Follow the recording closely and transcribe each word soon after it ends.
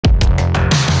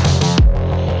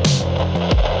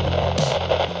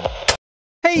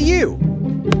You!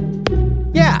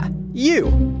 Yeah, you!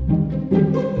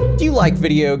 Do you like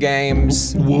video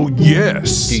games? Well,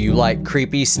 yes. Do you like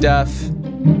creepy stuff?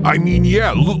 I mean,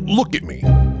 yeah, look at me.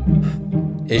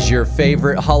 Is your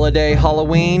favorite holiday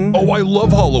Halloween? Oh, I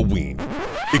love Halloween.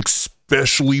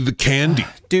 Especially the candy.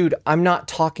 Dude, I'm not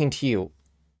talking to you.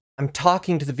 I'm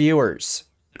talking to the viewers.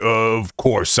 Of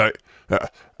course,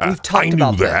 We've talked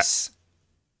about this.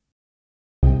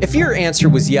 If your answer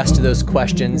was yes to those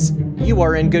questions, you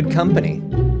are in good company.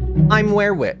 I'm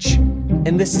Werewitch,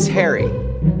 and this is Harry.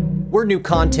 We're new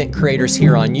content creators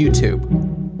here on YouTube.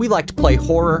 We like to play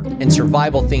horror and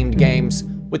survival-themed games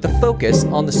with a focus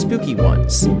on the spooky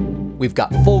ones. We've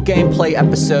got full gameplay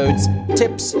episodes,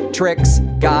 tips, tricks,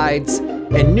 guides,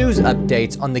 and news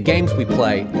updates on the games we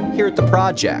play here at the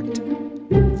project.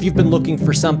 If you've been looking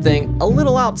for something a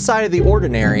little outside of the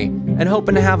ordinary and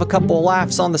hoping to have a couple of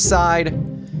laughs on the side,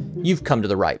 you've come to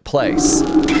the right place.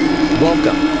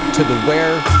 Welcome to the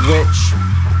Werewitch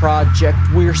Project.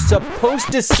 We're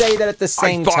supposed to say that at the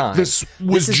same time. I thought this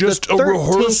was just a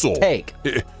rehearsal. Take.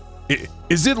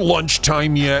 Is it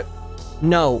lunchtime yet?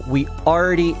 No, we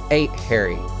already ate,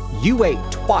 Harry. You ate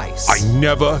twice. I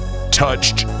never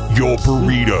touched your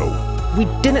burrito. We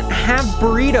didn't have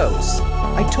burritos.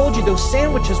 I told you those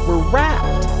sandwiches were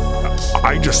wrapped.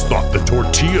 I just thought the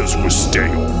tortillas were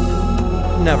stale.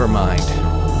 Never mind.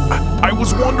 I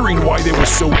was wondering why they were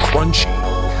so crunchy.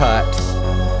 Cut.